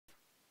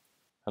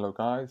Hello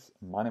guys,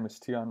 my name is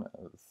Tian.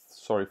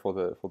 Sorry for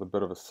the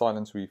bit of a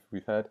silence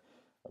we've had.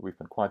 We've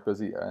been quite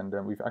busy, and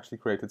we've actually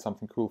created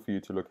something cool for you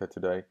to look at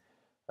today.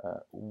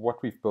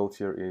 What we've built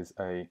here is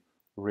a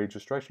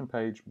registration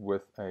page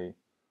with a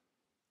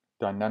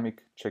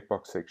dynamic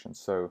checkbox section.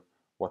 So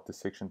what this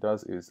section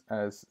does is,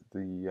 as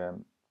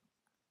the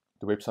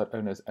website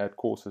owners add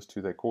courses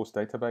to their course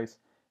database,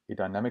 it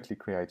dynamically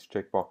creates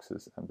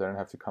checkboxes, and they don't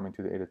have to come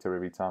into the editor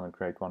every time and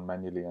create one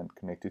manually and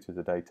connect it to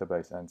the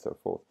database and so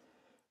forth.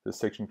 This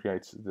section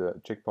creates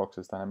the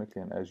checkboxes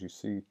dynamically, and as you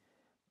see,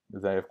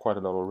 they have quite a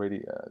lot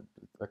already.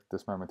 At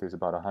this moment, there's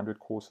about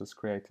 100 courses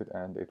created,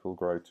 and it will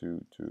grow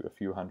to a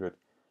few hundred.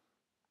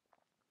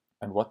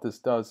 And what this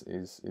does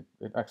is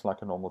it acts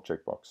like a normal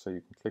checkbox. So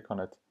you can click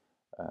on it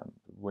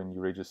when you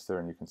register,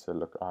 and you can say,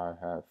 look,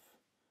 I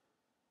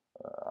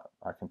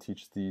can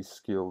teach these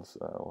skills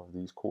or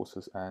these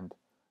courses. And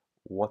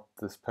what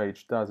this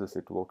page does is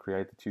it will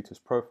create the tutor's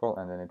profile,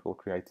 and then it will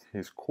create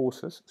his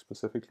courses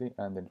specifically,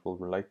 and then it will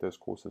relate those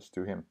courses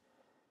to him.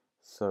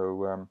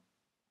 So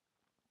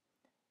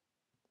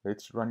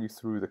let's run you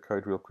through the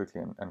code real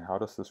quickly and how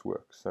does this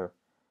work. So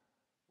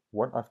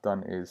what I've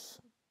done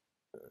is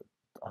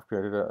I've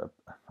created a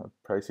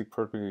basic,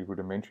 probably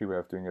rudimentary way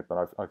of doing it,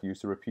 but I've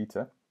used a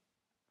repeater,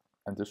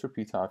 and this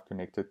repeater I've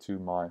connected to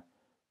my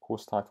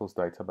course titles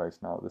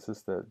database. Now this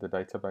is the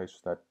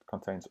database that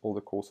contains all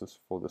the courses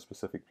for the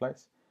specific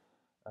place.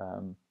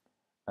 And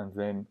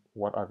then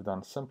what I've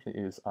done simply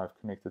is I've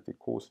connected the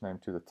course name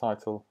to the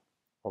title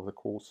of the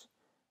course.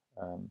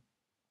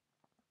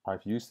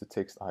 I've used the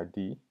text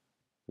ID.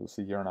 You'll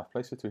see here, and I've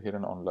placed it to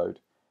hidden on load.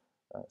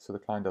 So the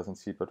client doesn't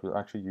see it, but we'll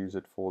actually use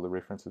it for the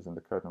references in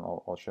the code, and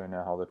I'll show you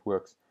now how that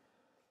works.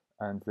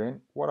 And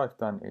then what I've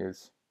done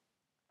is,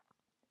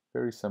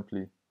 very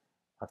simply,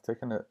 I've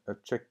taken a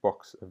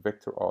checkbox, a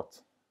vector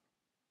art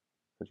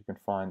that you can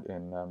find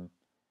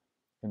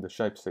in the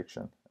shape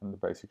section. In the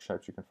basic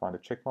shapes, you can find a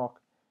check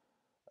mark,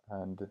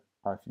 and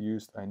I've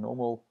used a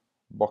normal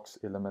box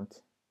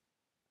element,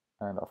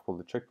 and I've called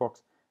the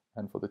checkbox.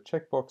 And for the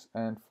checkbox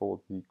and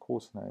for the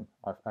course name,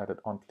 I've added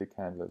on-click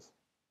handlers,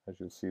 as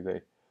you'll see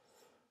there.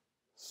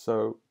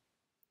 So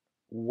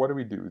what do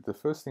we do? The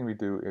first thing we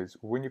do is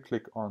when you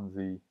click on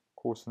the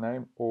course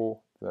name or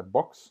the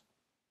box,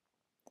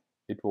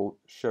 it will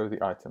show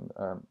the item.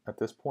 At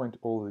this point,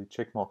 all the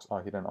check marks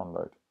are hidden on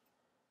load.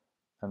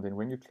 And then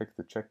when you click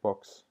the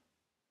checkbox,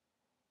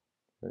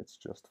 let's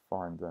just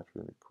find that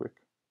really quick.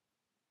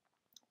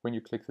 When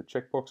you click the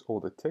checkbox or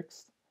the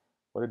text,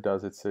 what it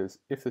does, it says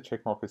if the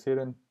check mark is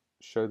hidden,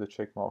 show the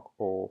check mark,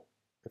 or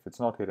if it's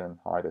not hidden,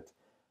 hide it.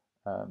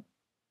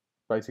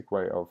 Basic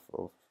way of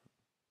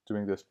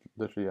doing this,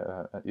 literally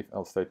an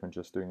if-else statement,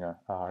 just doing a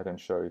hide and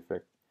show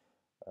effect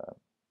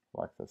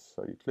like this.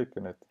 So you click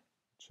and it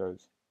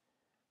shows.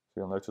 So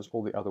you'll notice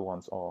all the other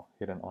ones are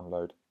hidden on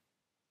load.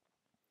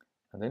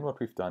 And then what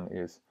we've done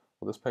is,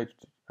 well, this page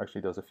actually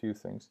does a few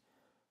things.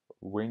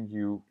 When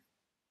you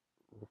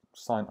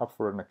sign up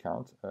for an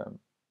account,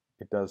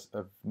 it does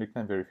a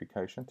nickname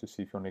verification to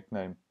see if your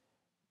nickname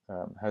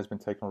has been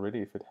taken already.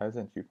 If it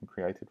hasn't, you can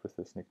create it with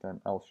this nickname,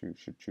 else you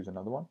should choose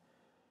another one.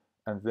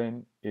 And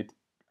then it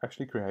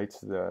actually creates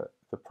the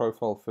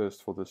profile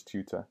first for this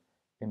tutor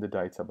in the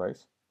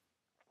database.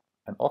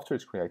 And after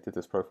it's created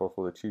this profile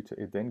for the tutor,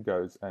 it then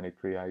goes and it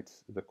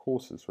creates the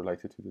courses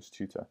related to this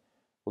tutor.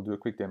 We'll do a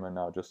quick demo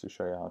now just to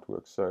show you how it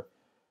works. So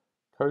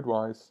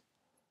code-wise,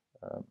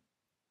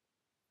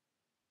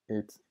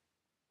 it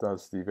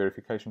does the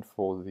verification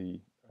for the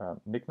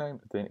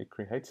nickname, then it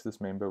creates this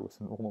member with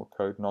normal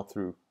code, not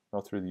through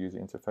the user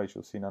interface.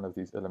 You'll see none of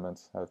these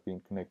elements have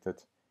been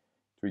connected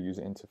to a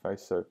user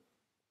interface. So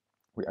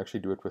we actually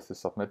do it with the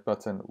submit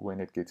button.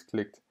 When it gets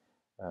clicked,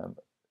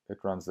 it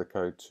runs the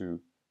code to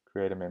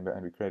create a member,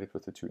 and we create it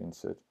with the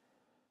toInsert.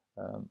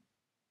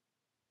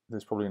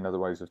 There's probably another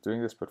ways of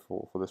doing this, but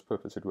for this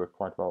purpose it worked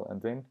quite well.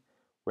 And then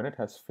when it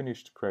has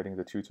finished creating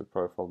the tutor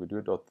profile, we do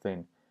a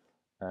 .then,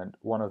 and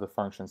one of the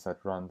functions that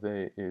run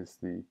there is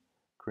the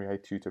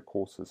create tutor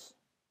courses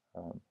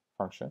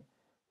function,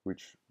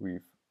 which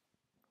we've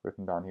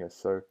written down here.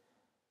 So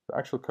the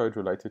actual code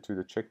related to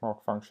the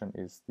checkmark function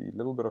is the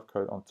little bit of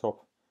code on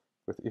top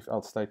with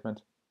if-else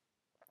statement,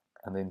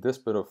 and then this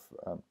bit of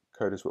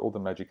code is where all the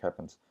magic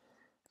happens.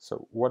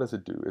 So what does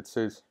it do? It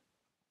says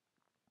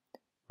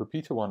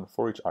repeater 1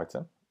 for each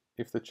item.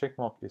 If the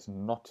checkmark is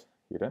not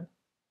hidden,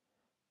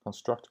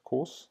 construct a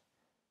course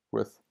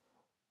with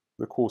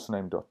the course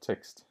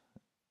name.text.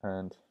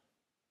 And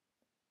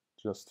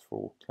just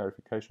for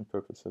clarification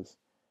purposes,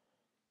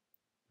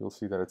 you'll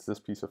see that it's this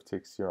piece of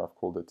text here. I've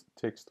called it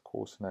text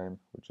course name,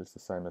 which is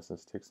the same as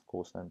this text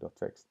course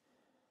name.text.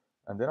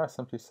 And then I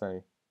simply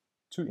say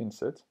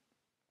toInsert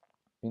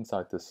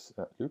inside this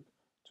loop,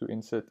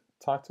 toInsert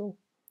title,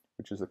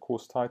 which is the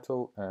course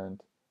title,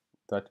 and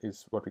that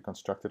is what we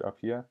constructed up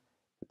here,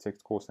 the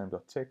text course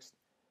name.text.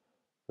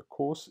 The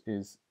course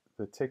is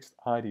the text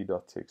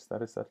ID.text.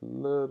 That is that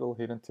little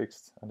hidden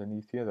text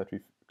underneath here that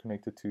we've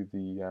connected to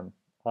the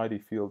ID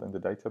field in the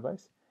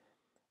database.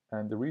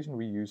 And the reason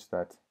we use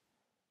that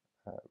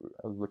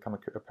will become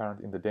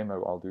apparent in the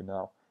demo I'll do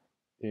now,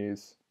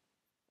 is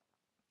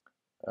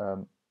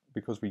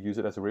because we use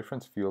it as a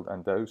reference field,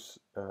 and those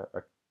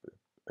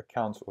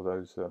accounts or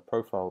those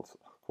profiles,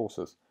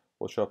 courses,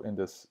 will show up in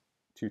this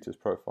tutor's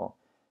profile.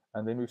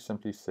 And then we've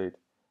simply said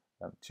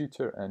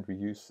tutor, and we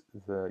use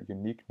the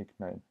unique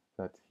nickname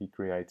that he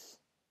creates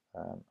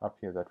up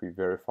here that we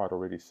verified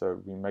already. So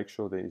we make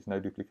sure there is no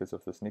duplicates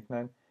of this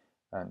nickname,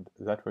 and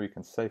that way we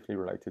can safely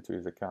relate it to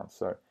his account.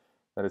 So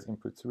that is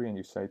input 3, and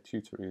you say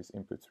tutor is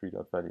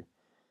input3.value.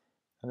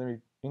 And then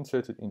we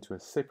insert it into a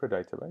separate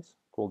database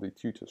called the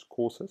tutors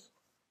courses.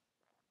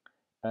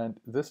 And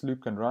this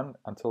loop can run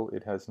until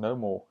it has no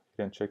more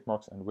hidden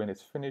checkmarks, and when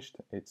it's finished,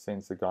 it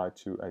sends the guide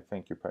to a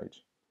thank you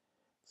page.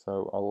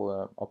 So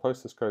I'll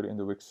post this code in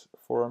the WiX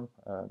forum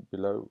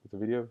below the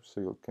video,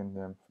 so you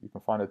can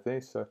find it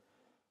there. So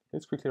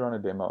let's quickly run a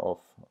demo of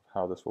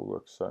how this will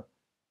work. So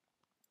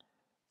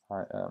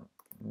I am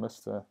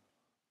Mr.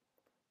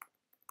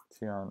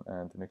 Tian,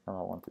 and the nickname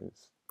I want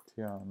is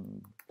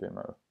Tian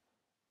Demo.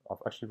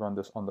 I've actually run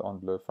this on the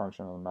onBlur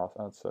function on the mouse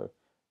ad, so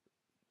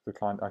the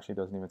client actually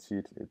doesn't even see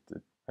it.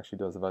 It actually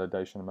does the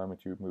validation the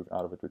moment you move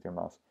out of it with your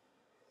mouse.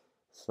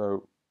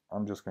 So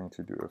I'm just going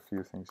to do a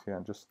few things here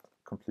and just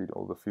complete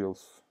all the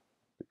fields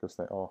because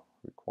they are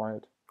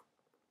required.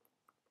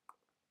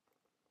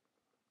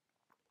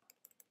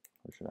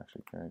 We should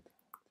actually create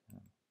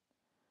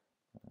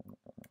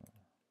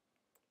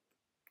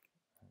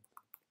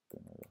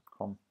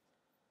demo.com,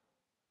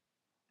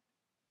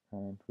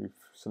 and we've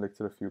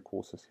selected a few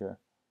courses here,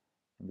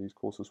 and these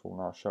courses will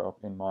now show up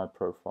in my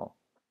profile.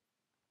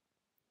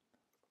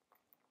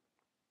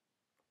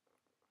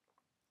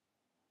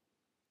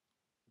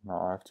 Now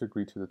I have to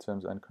agree to the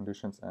terms and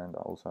conditions, and I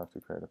also have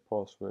to create a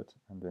password,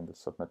 and then the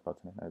submit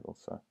button enabled.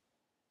 So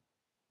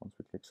once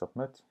we click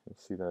submit, you'll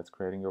see that it's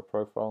creating your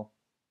profile,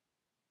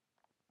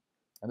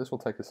 and this will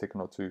take a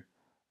second or two.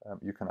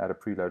 You can add a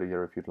preloader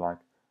here if you'd like.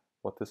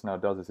 What this now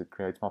does is it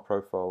creates my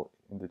profile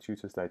in the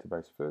tutors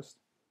database first.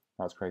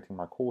 Now it's creating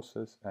my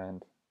courses,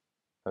 and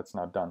that's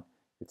now done.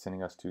 It's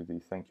sending us to the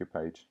thank you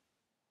page.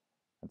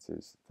 It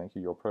says, thank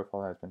you, your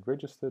profile has been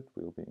registered.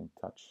 We'll be in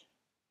touch.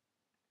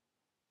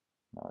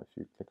 Now if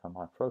you click on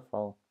my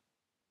profile,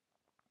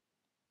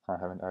 I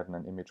haven't added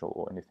an image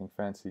or anything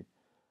fancy,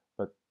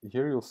 but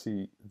here you'll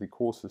see the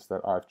courses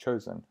that I've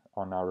chosen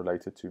are now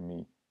related to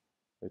me.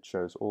 It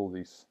shows all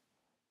these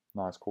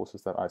nice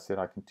courses that I said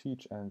I can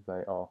teach, and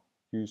they are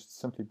used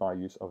simply by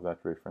use of that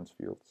reference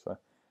field. So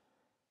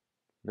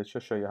let's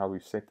just show you how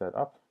we've set that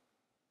up.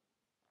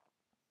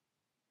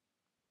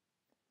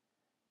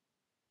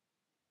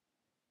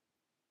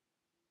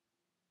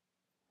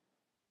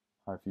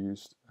 I've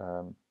used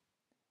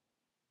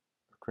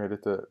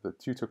created the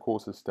tutor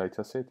courses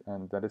dataset,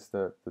 and that is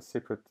the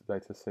separate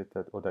dataset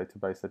or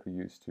database that we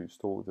use to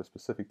store the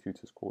specific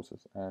tutors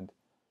courses. And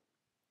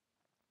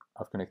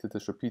I've connected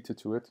this repeater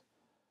to it,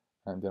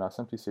 and then I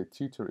simply said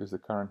tutor is the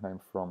current name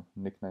from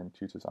nickname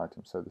tutors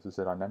item. So this is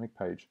a dynamic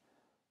page,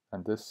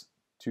 and this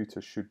tutor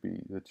should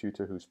be the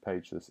tutor whose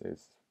page this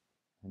is.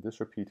 And this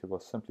repeater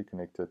was simply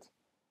connected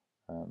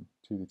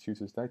to the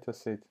tutors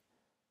dataset,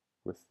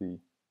 with the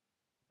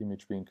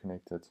image being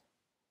connected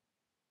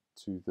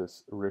to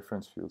this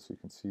reference field. So you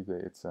can see there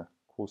it's a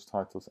course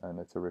titles, and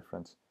it's a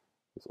reference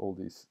with all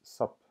these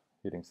sub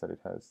headings that it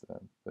has.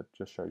 That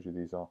just shows you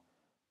these are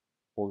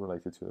all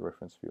related to the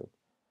reference field.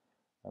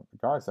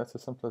 Guys, that's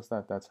as simple as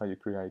that. That's how you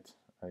create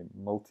a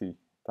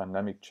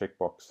multi-dynamic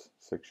checkbox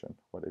section,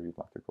 whatever you'd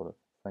like to call it.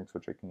 Thanks for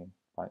checking in.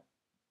 Bye.